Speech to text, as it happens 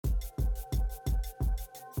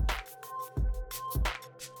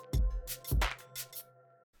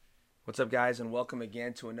What's up, guys, and welcome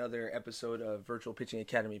again to another episode of Virtual Pitching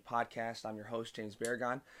Academy podcast. I'm your host, James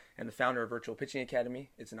Barragon, and the founder of Virtual Pitching Academy.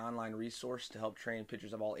 It's an online resource to help train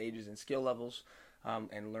pitchers of all ages and skill levels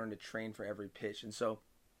and learn to train for every pitch. And so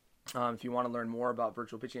if you want to learn more about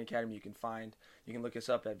Virtual Pitching Academy, you can look us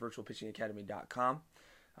up at virtualpitchingacademy.com.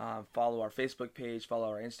 Follow our Facebook page, follow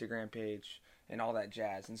our Instagram page, and all that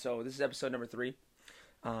jazz. And so this is episode number 3.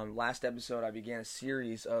 Last episode, I began a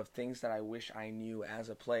series of things that I wish I knew as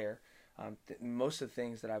a player. Mostly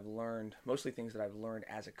things that I've learned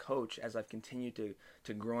as a coach, as I've continued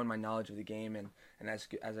to grow in my knowledge of the game, and as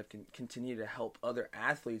I've continued to help other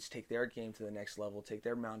athletes take their game to the next level, take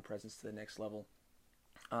their mound presence to the next level.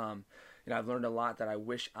 I've learned a lot that I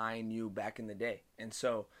wish I knew back in the day. And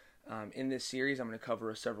so in this series, I'm going to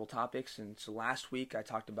cover several topics. And so last week, I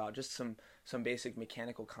talked about just some basic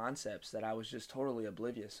mechanical concepts that I was just totally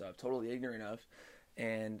oblivious of, totally ignorant of,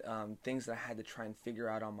 and things that I had to try and figure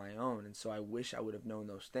out on my own. And so I wish I would have known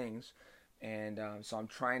those things. And so I'm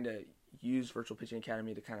trying to use Virtual Pitching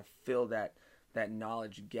Academy to kind of fill that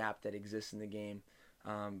knowledge gap that exists in the game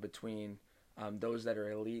between those that are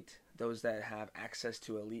elite, those that have access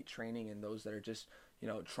to elite training, and those that are just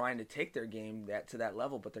trying to take their game to that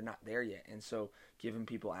level, but they're not there yet. And so giving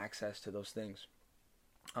people access to those things.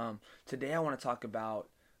 Today I want to talk about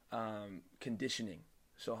conditioning.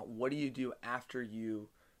 So what do you do after you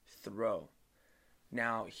throw?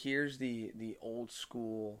 Now, here's the old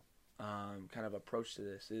school kind of approach to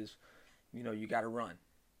this is, you got to run.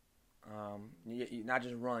 You not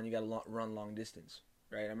just run, you got to run long distance,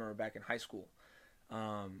 right? I remember back in high school,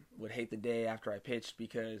 would hate the day after I pitched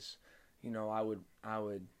because, they would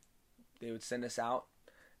send us out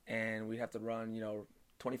and we'd have to run,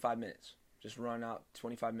 25 minutes, just run out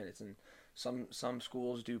 25 minutes. And some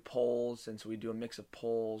schools do poles, and so we do a mix of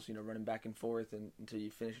poles, running back and forth until you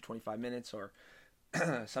finish your 25 minutes. Or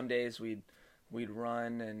some days we'd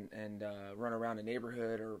run and run around a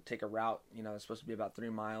neighborhood or take a route. It's supposed to be about 3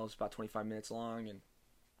 miles, about 25 minutes long, and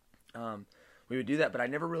we would do that. But I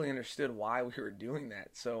never really understood why we were doing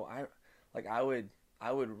that. So I would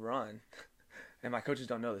run, and my coaches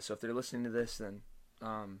don't know this. So if they're listening to this, then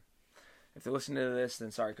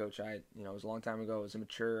sorry, coach. It was a long time ago. I was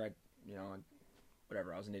immature.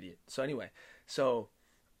 Whatever, I was an idiot. So anyway,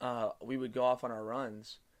 we would go off on our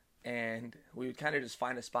runs, and we would kind of just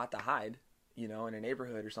find a spot to hide, in a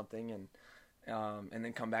neighborhood or something, and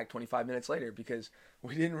then come back 25 minutes later, because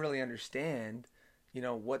we didn't really understand,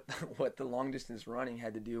 what the long distance running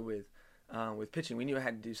had to do with pitching. We knew it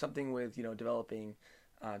had to do something with, developing,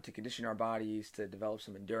 to condition our bodies, to develop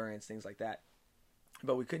some endurance, things like that.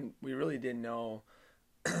 But we really didn't know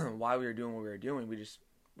why we were doing what we were doing.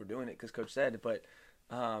 We're doing it because coach said, but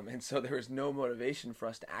and so there was no motivation for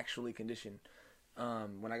us to actually condition.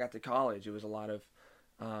 When I got to college, it was a lot of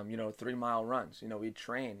 3-mile runs. We'd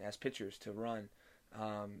train as pitchers to run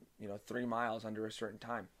 3 miles under a certain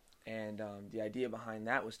time, and the idea behind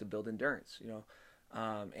that was to build endurance.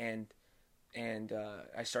 And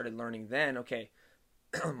I started learning then, okay,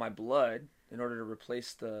 my blood, in order to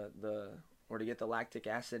replace or to get the lactic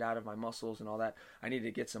acid out of my muscles and all that, I needed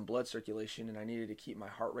to get some blood circulation, and I needed to keep my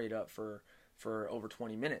heart rate up for over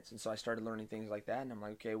 20 minutes. And so I started learning things like that, and I'm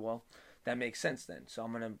like, okay, well, that makes sense then. So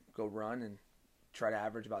I'm going to go run and try to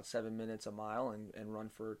average about 7 minutes a mile and run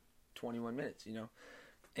for 21 minutes,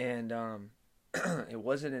 And it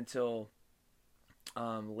wasn't until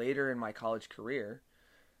later in my college career,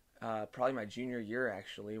 probably my junior year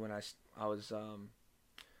actually, when I was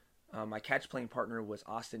my catch playing partner was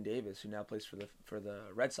Austin Davis, who now plays for the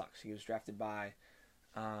Red Sox. He was drafted by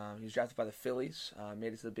the Phillies,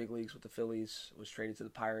 made it to the big leagues with the Phillies, was traded to the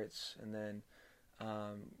Pirates, and then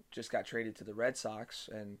just got traded to the Red Sox.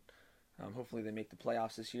 And hopefully they make the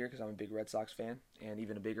playoffs this year, because I'm a big Red Sox fan, and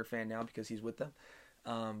even a bigger fan now because he's with them.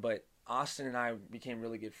 But Austin and I became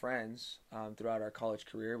really good friends throughout our college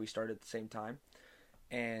career. We started at the same time,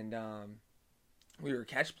 and we were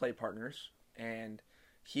catch play partners. And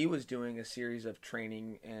he was doing a series of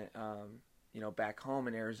training, back home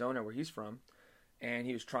in Arizona, where he's from, and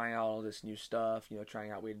he was trying out all this new stuff,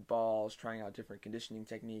 trying out weighted balls, trying out different conditioning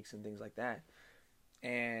techniques and things like that.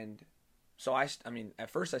 And so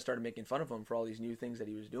at first I started making fun of him for all these new things that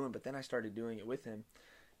he was doing, but then I started doing it with him.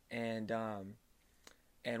 And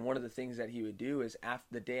one of the things that he would do is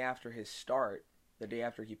the day after his start, the day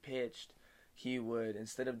after he pitched, he would,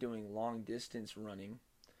 instead of doing long distance running,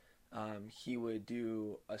 he would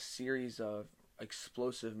do a series of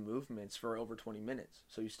explosive movements for over 20 minutes.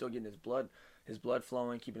 So he's still getting his blood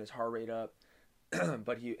flowing, keeping his heart rate up,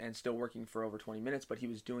 and still working for over 20 minutes, but he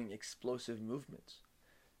was doing explosive movements.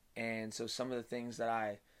 And so some of the things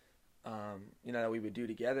that that we would do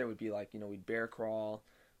together would be like, we'd bear crawl,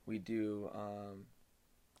 we do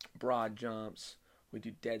broad jumps, we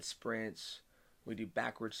do dead sprints, we do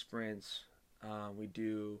backward sprints, we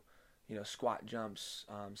do, squat jumps,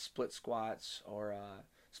 split squats, or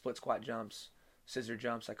split squat jumps, scissor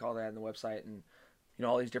jumps, I call that on the website, and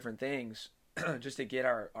all these different things just to get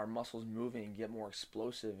our muscles moving, get more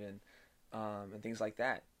explosive, and things like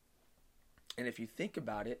that. And if you think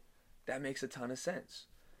about it, that makes a ton of sense.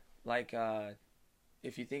 Like,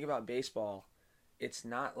 if you think about baseball, it's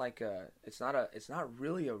not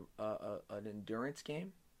really an endurance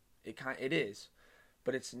game. It is,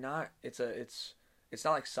 but it's not. It's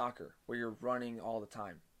not like soccer where you're running all the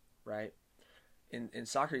time, right? In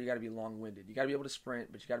soccer, you got to be long-winded. You got to be able to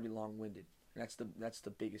sprint, but you got to be long-winded. And that's the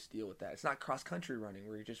biggest deal with that. It's not cross-country running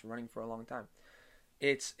where you're just running for a long time.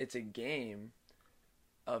 It's a game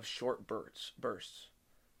of short bursts,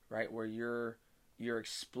 right? Where you're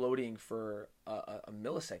exploding for a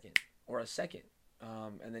millisecond or a second,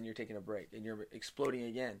 and then you're taking a break, and you're exploding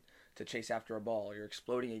again to chase after a ball. You're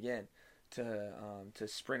exploding again to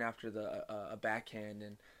sprint after a backhand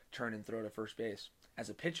and turn and throw to first base. As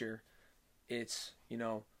a pitcher, it's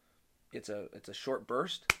a short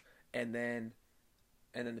burst, and then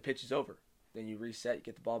the pitch is over. Then you reset, you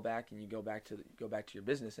get the ball back, and you go back to your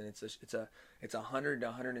business. And it's 100 to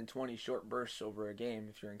 120 short bursts over a game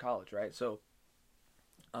if you're in college, right? So,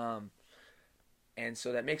 and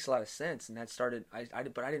so that makes a lot of sense. And that started,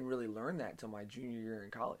 but I didn't really learn that until my junior year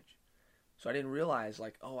in college. So I didn't realize,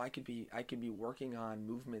 like, oh, I could be working on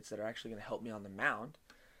movements that are actually going to help me on the mound,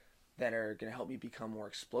 that are going to help me become more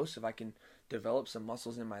explosive. I can develop some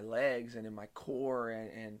muscles in my legs and in my core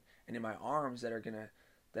and in my arms that are going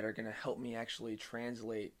to help me actually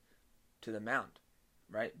translate to the mound,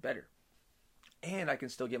 right? Better. And I can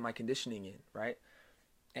still get my conditioning in, right?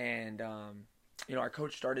 And our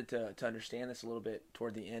coach started to understand this a little bit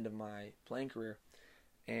toward the end of my playing career,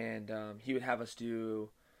 and he would have us do,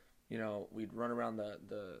 we'd run around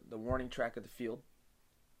the warning track of the field,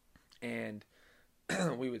 and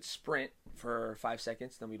we would sprint for 5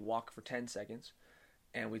 seconds, then we'd walk for 10 seconds,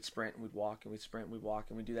 and we'd sprint and we'd walk and we'd sprint and we'd walk,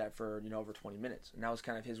 and we'd do that for over 20 minutes. And that was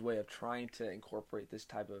kind of his way of trying to incorporate this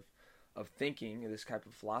type of thinking, this type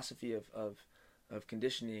of philosophy of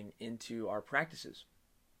conditioning into our practices.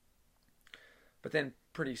 But then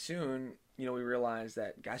pretty soon, we realized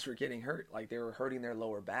that guys were getting hurt. Like, they were hurting their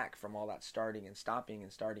lower back from all that starting and stopping,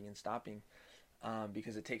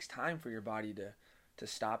 because it takes time for your body to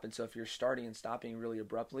stop. And so if you're starting and stopping really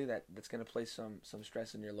abruptly, that's going to place some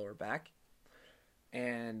stress in your lower back.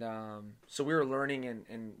 And so we were learning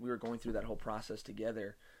and we were going through that whole process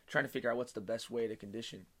together, trying to figure out what's the best way to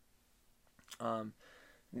condition.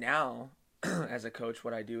 Now, as a coach,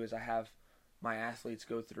 what I do is I have my athletes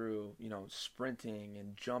go through, sprinting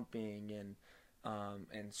and jumping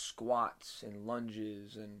and squats and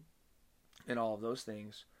lunges and all of those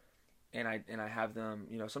things. And I have them,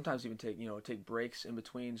 sometimes even take breaks in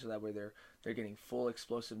between, so that way they're getting full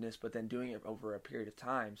explosiveness, but then doing it over a period of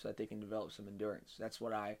time so that they can develop some endurance. That's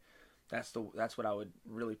what I would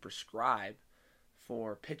really prescribe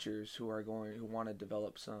for pitchers who want to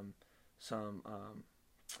develop some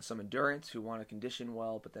endurance, who want to condition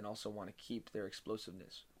well, but then also want to keep their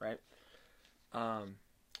explosiveness, right?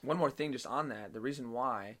 One more thing just on that, the reason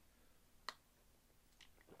why,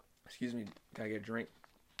 excuse me, gotta get a drink.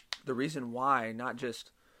 The reason why not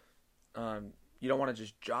just you don't want to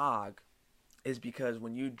just jog is because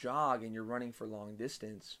when you jog and you're running for long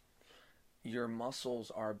distance, your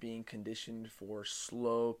muscles are being conditioned for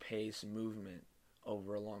slow pace movement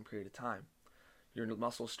over a long period of time. Your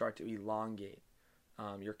muscles start to elongate.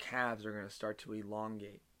 Your calves are going to start to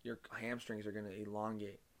elongate. Your hamstrings are going to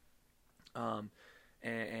elongate. And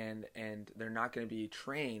they're not going to be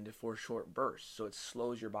trained for short bursts, so it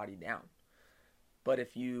slows your body down. But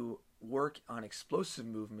if you work on explosive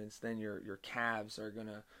movements, then your calves are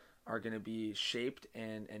gonna be shaped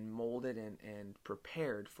and molded and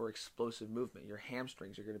prepared for explosive movement. Your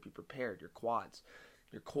hamstrings are gonna be prepared, your quads,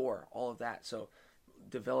 your core, all of that. So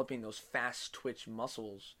developing those fast twitch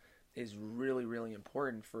muscles is really, really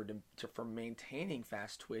important for maintaining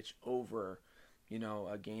fast twitch over,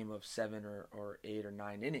 a game of 7 or 8 or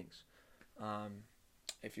 9 innings.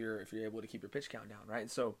 If you're able to keep your pitch count down, right?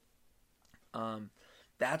 So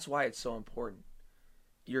that's why it's so important.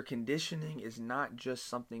 Your conditioning is not just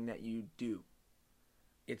something that you do.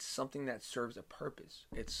 It's something that serves a purpose.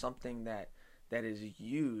 It's something that is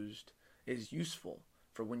useful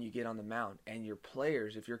for when you get on the mound. And your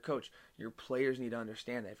players, if you're a coach, your players need to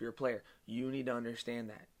understand that. If you're a player, you need to understand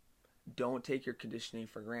that. Don't take your conditioning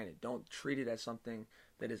for granted. Don't treat it as something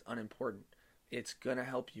that is unimportant. it's gonna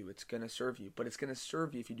help you. It's gonna serve you, but it's gonna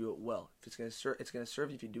serve you if you do it well. If it's gonna serve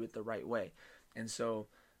you if you do it the right way. And so,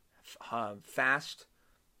 fast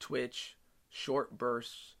twitch, short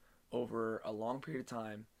bursts over a long period of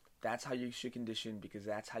time. That's how you should condition, because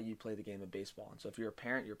that's how you play the game of baseball. And so, if you're a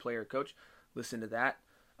parent, you're a player, coach, listen to that.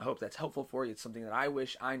 I hope that's helpful for you. It's something that I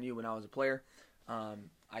wish I knew when I was a player.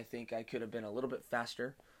 I think I could have been a little bit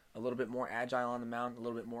faster, a little bit more agile on the mound, a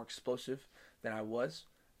little bit more explosive than I was.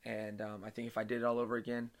 And I think if I did it all over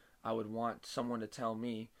again, I would want someone to tell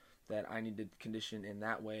me that I need to condition in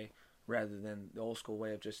that way rather than the old school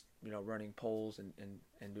way of just, running poles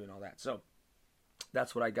and doing all that. So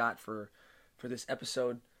that's what I got for this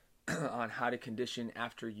episode on how to condition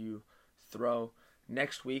after you throw.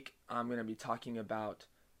 Next week, I'm going to be talking about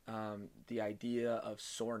the idea of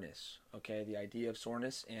soreness, okay? The idea of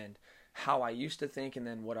soreness and how I used to think, and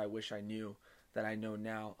then what I wish I knew that I know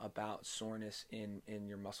now about soreness in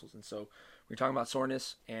your muscles. And so we're talking about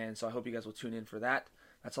soreness, and so I hope you guys will tune in for that.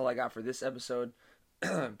 That's all I got for this episode.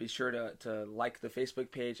 Be sure to like the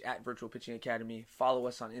Facebook page at Virtual Pitching Academy. Follow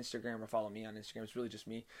us on Instagram, or follow me on Instagram. It's really just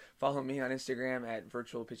me. Follow me on Instagram at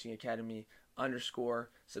Virtual Pitching Academy _.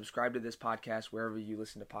 Subscribe to this podcast wherever you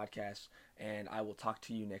listen to podcasts, and I will talk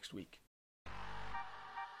to you next week.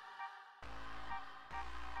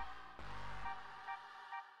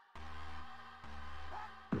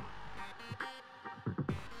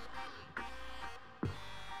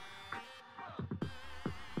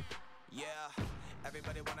 Yeah,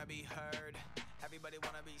 everybody wanna be heard, everybody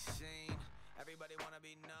wanna be seen, everybody wanna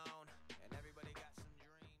be known.